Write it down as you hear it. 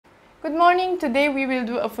Good morning, today we will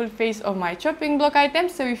do a full face of my chopping block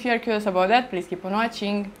items, so if you are curious about that, please keep on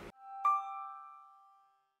watching.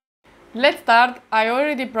 Let's start. I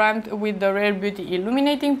already primed with the Rare Beauty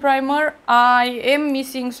Illuminating Primer. I am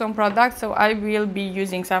missing some products, so I will be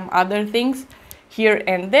using some other things here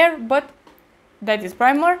and there, but that is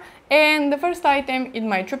primer. And the first item in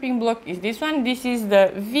my chopping block is this one. This is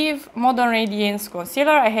the VIEVE Modern Radiance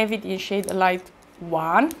Concealer. I have it in shade Light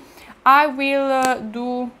 1. I will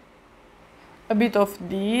do a bit of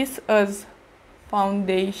this as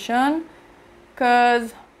foundation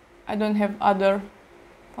because I don't have other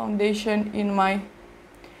foundation in my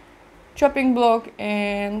chopping block,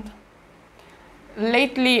 and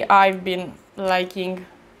lately I've been liking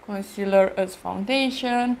concealer as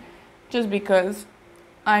foundation just because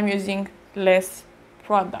I'm using less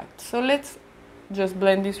product. So let's just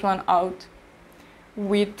blend this one out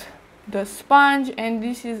with the sponge, and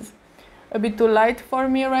this is a bit too light for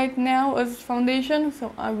me right now as foundation,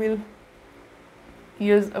 so I will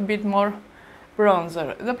use a bit more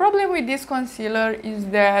bronzer. The problem with this concealer is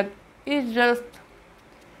that it's just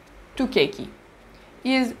too cakey.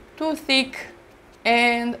 It's too thick,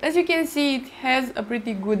 and as you can see it has a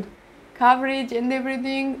pretty good coverage and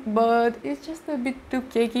everything, but it's just a bit too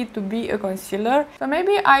cakey to be a concealer. So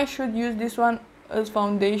maybe I should use this one as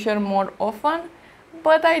foundation more often.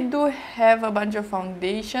 But I do have a bunch of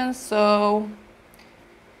foundations, so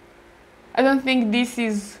I don't think this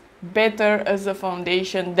is better as a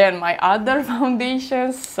foundation than my other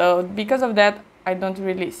foundations. So because of that, I don't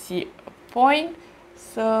really see a point.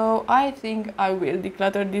 So I think I will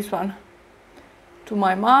declutter this one to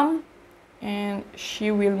my mom, and she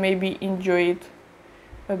will maybe enjoy it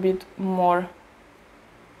a bit more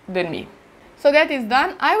than me. So that is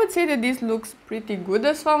done. I would say that this looks pretty good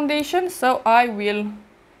as foundation, so I will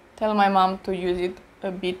tell my mom to use it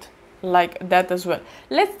a bit like that as well.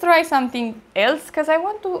 Let's try something else because I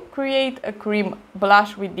want to create a cream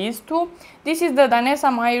blush with these two. This is the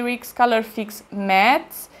Danessa Myricks Colorfix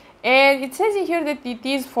Mattes, and it says in here that it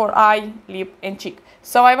is for eye, lip and cheek.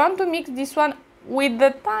 So I want to mix this one with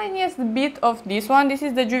the tiniest bit of this one. This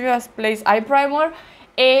is the Juvia Place Eye Primer,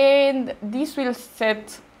 and this will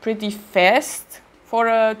set pretty fast for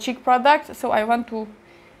a cheek product, so I want to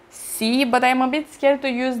see, but I'm a bit scared to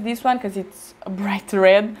use this one because it's a bright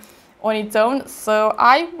red on its own. So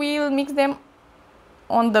I will mix them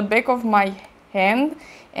on the back of my hand,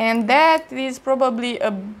 and that is probably a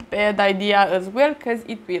bad idea as well because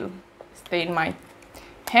it will stain my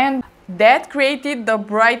hand. That created the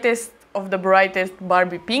brightest of the brightest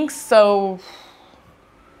Barbie pinks, so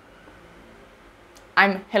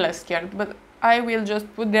I'm hella scared, but I will just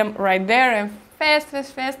put them right there and fast.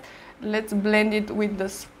 Let's blend it with the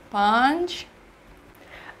sponge.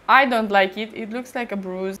 I don't like it. It looks like a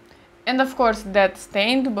bruise. And of course that's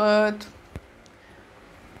stained, but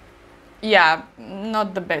yeah,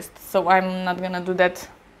 not the best. So I'm not gonna do that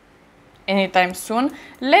anytime soon.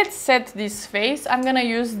 Let's set this face. I'm gonna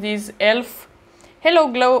use this E.L.F. Hello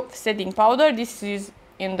Glow setting powder. This is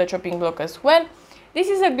in the chopping block as well. This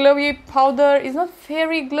is a glowy powder. It's not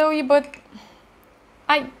very glowy, but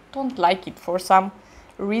I don't like it for some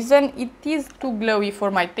reason. It is too glowy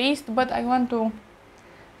for my taste, but I want to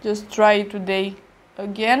just try it today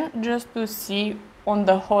again just to see on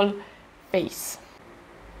the whole face.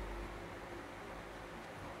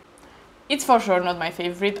 It's for sure not my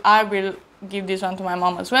favorite. I will give this one to my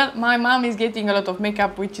mom as well. My mom is getting a lot of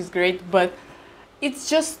makeup, which is great, but it's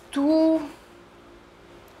just too...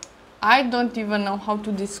 I don't even know how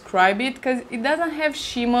to describe it because it doesn't have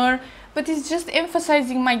shimmer, but it's just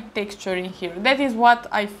emphasizing my texture in here. That is what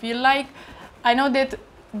I feel like. I know that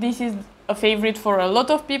this is a favorite for a lot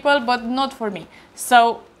of people, but not for me.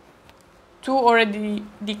 So, two already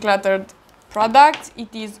decluttered products,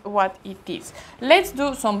 it is what it is. Let's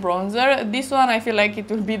do some bronzer. This one I feel like it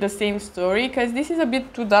will be the same story because this is a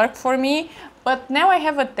bit too dark for me, but now I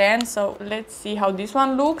have a tan, so let's see how this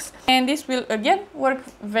one looks. And this will again work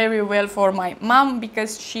very well for my mom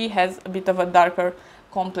because she has a bit of a darker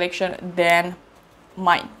complexion than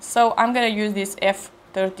mine. So I'm gonna use this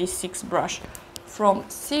F36 brush from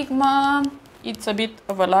Sigma. It's a bit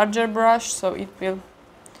of a larger brush, so it will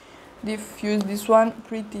diffuse this one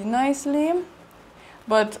pretty nicely.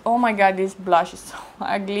 But oh my god, this blush is so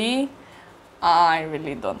ugly. I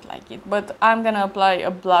really don't like it, but I'm gonna apply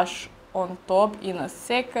a blush on top in a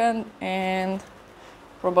second, and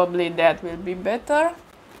probably that will be better.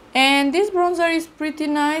 And this bronzer is pretty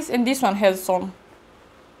nice, and this one has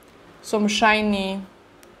some shiny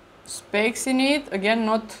specks in it. Again,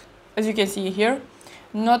 not, as you can see here,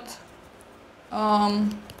 not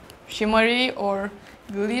shimmery or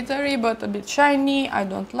glittery but a bit shiny. I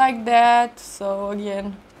don't like that, so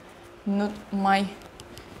again, not my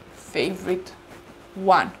favorite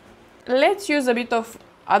one. Let's use a bit of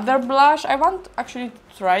other blush. I want actually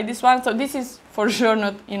to try this one. So this is for sure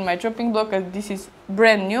not in my chopping block, as this is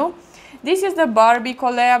brand new. This is the Barbie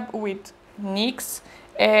collab with NYX,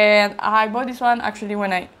 and I bought this one actually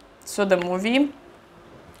when I saw the movie.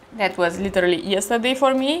 That was literally yesterday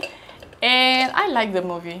for me, and I like the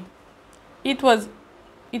movie. It was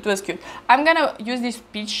cute. I'm gonna use this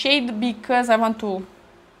peach shade because I want to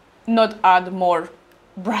not add more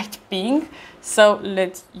bright pink, so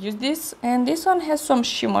let's use this. And this one has some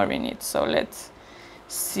shimmer in it, so let's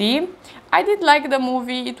see. I did like the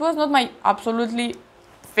movie. It was not my absolutely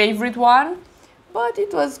favorite one, but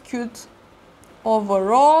it was cute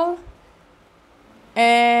overall.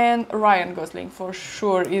 And Ryan Gosling for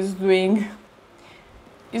sure is doing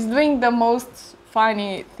the most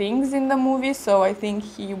funny things in the movie, so I think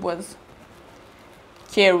he was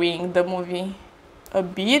carrying the movie a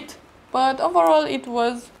bit. But overall it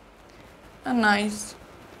was a nice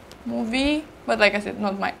movie, but like I said,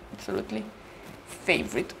 not my absolutely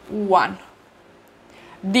favorite one.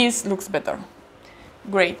 This looks better.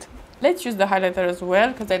 Great. Let's use the highlighter as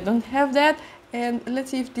well, because I don't have that. And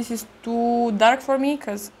let's see if this is too dark for me,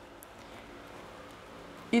 because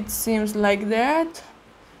it seems like that.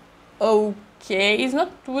 Okay, it's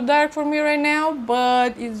not too dark for me right now,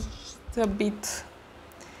 but it's a bit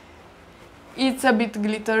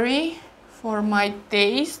glittery for my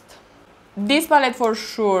taste. This palette for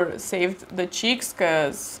sure saved the cheeks,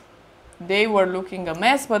 because they were looking a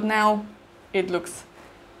mess, but now it looks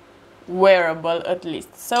wearable at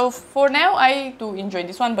least. So for now I do enjoy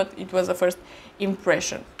this one, but it was a first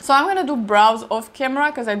impression. So I'm gonna do brows off camera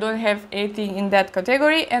because I don't have anything in that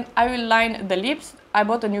category, and I will line the lips. I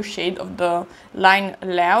bought a new shade of the Line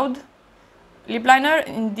Loud lip liner,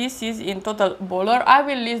 and this is in Total Baller. I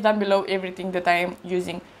will list down below everything that I am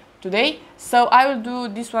using today, so I will do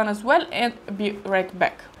this one as well and be right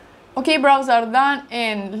back. Okay, brows are done,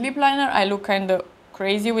 and lip liner, I look kind of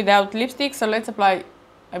crazy without lipstick, so let's apply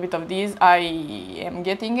a bit of this. I am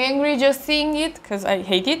getting angry just seeing it because I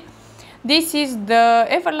hate it. This is the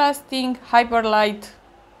Everlasting Hyperlight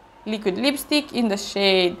liquid lipstick in the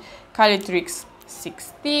shade Calytrix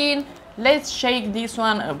 16. Let's shake this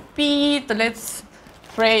one a bit. Let's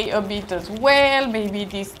pray a bit as well. Maybe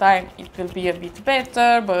this time it will be a bit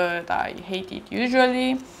better, but I hate it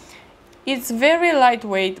usually. It's very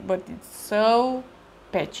lightweight, but it's so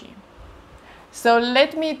patchy. So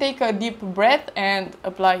let me take a deep breath and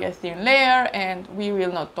apply a thin layer, and we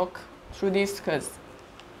will not talk through this because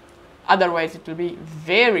otherwise it will be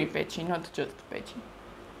very patchy, not just patchy.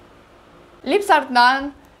 Lips are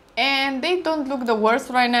done, and they don't look the worst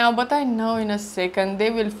right now, but I know in a second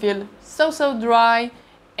they will feel so dry,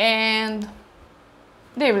 and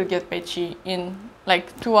they will get patchy in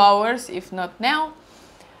like 2 hours, if not now.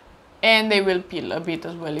 And they will peel a bit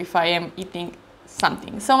as well if I am eating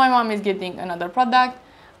something. So my mom is getting another product.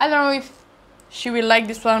 I don't know if she will like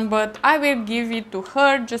this one, but I will give it to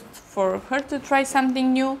her just for her to try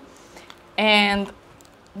something new, and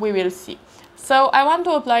we will see. So I want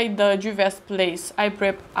to apply the Juvia's Place Eye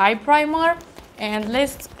Prep Eye Primer, and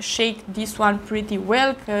let's shake this one pretty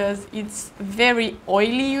well because it's very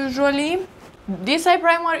oily usually. This eye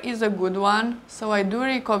primer is a good one, so I do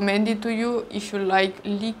recommend it to you if you like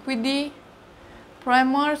liquidy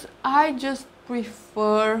primers. I just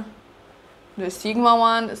prefer the Sigma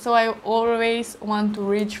one, so I always want to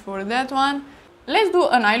reach for that one. Let's do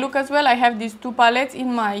an eye look as well. I have these two palettes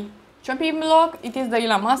in my chopping block. It is the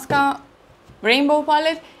Illamasqua Rainbow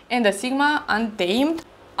palette and the Sigma Untamed.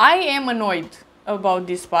 I am annoyed about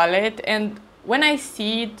this palette, and when I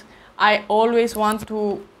see it I always want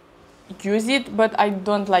to use it, but I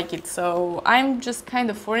don't like it, so I'm just kind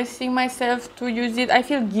of forcing myself to use it. I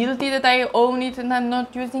feel guilty that I own it and I'm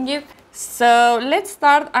not using it. So let's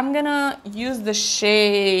start. I'm gonna use the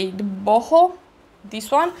shade Boho,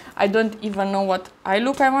 this one. I don't even know what eye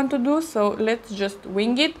look I want to do, so let's just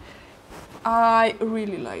wing it. I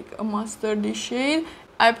really like a mustardy shade.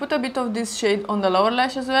 I put a bit of this shade on the lower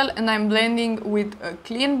lash as well, and I'm blending with a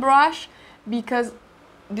clean brush because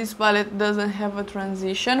this palette doesn't have a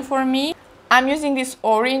transition for me. I'm using this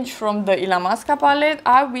orange from the Illamasqua palette.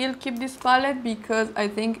 I will keep this palette because I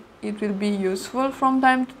think it will be useful from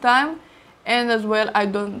time to time, and as well I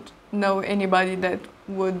don't know anybody that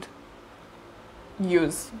would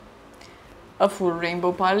use a full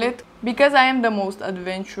rainbow palette because I am the most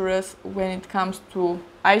adventurous when it comes to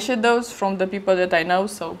eyeshadows from the people that I know,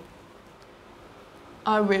 so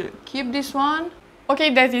I will keep this one. Okay,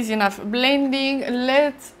 that is enough blending.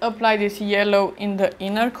 Let's apply this yellow in the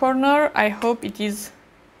inner corner. I hope it is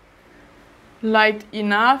light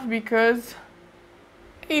enough because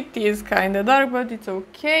it is kind of dark, but it's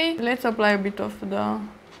okay. Let's apply a bit of the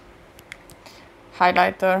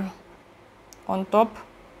highlighter on top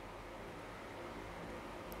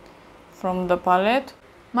from the palette.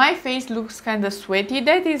 My face looks kind of sweaty.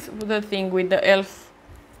 That is the thing with the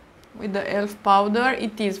E.L.F powder.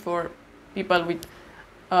 It is for people with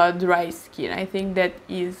dry skin. I think that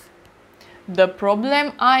is the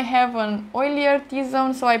problem. I have an oilier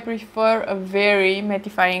T-zone, so I prefer a very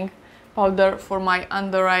mattifying powder for my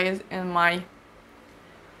under eyes and my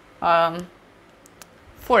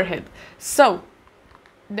forehead. So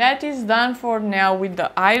that is done for now with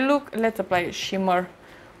the eye look. Let's apply a shimmer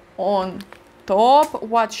on top.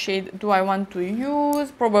 What shade do I want to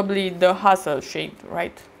use? Probably the Hustle shade,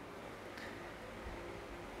 right?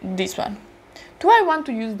 This one. Do I want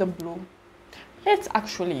to use the blue? Let's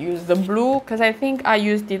actually use the blue because I think I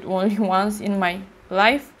used it only once in my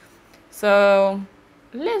life. So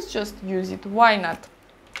let's just use it. Why not?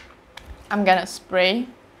 I'm gonna spray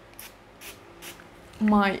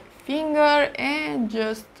my finger and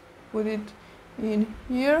just put it in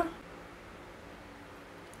here.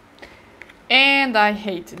 And I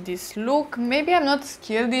hate this look. Maybe I'm not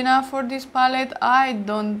skilled enough for this palette. I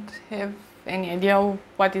don't have any idea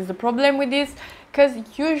what is the problem with this, because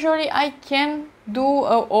usually I can do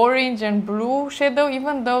a orange and blue shadow,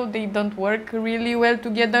 even though they don't work really well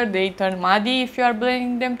together. They turn muddy if you are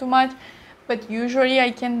blending them too much, but usually I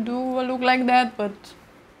can do a look like that. But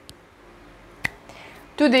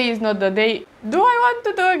today is not the day. Do I want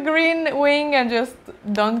to do a green wing and just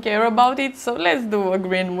don't care about it? So let's do a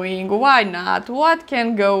green wing. Why not? What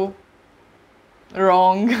can go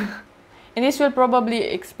wrong? And this will probably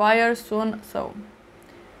expire soon, so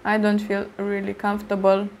I don't feel really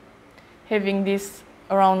comfortable having this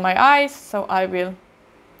around my eyes, so I will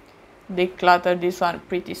declutter this one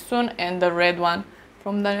pretty soon, and the red one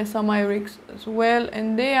from Danessa Myricks as well.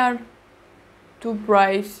 And they are too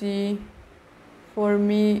pricey for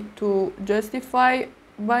me to justify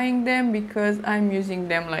buying them because I'm using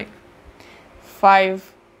them like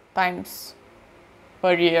 5 times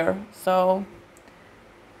per year, so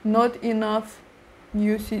not enough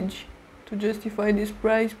usage to justify this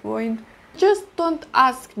price point. Just don't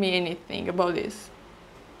ask me anything about this.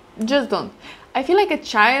 Just don't. I feel like a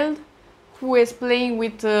child who is playing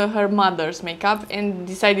with her mother's makeup and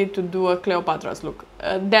decided to do a Cleopatra's look.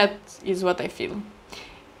 That is what I feel.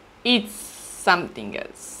 It's something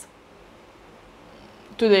else.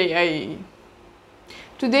 Today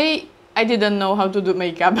I didn't know how to do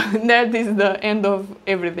makeup. That is the end of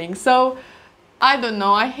everything. So I don't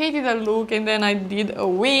know, I hated the look, and then I did a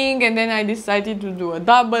wing, and then I decided to do a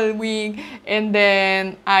double wing, and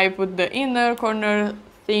then I put the inner corner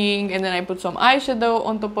thing, and then I put some eyeshadow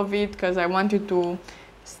on top of it because I wanted to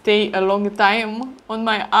stay a long time on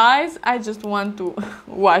my eyes. I just want to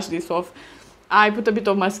wash this off. I put a bit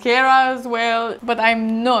of mascara as well, but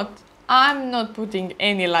I'm not putting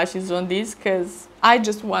any lashes on this because I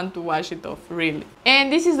just want to wash it off, really.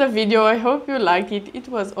 And this is the video. I hope you liked it. It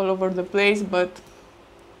was all over the place, but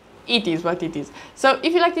it is what it is. So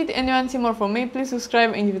if you liked it and you want to see more from me, please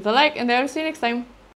subscribe and give it a like, and I will see you next time.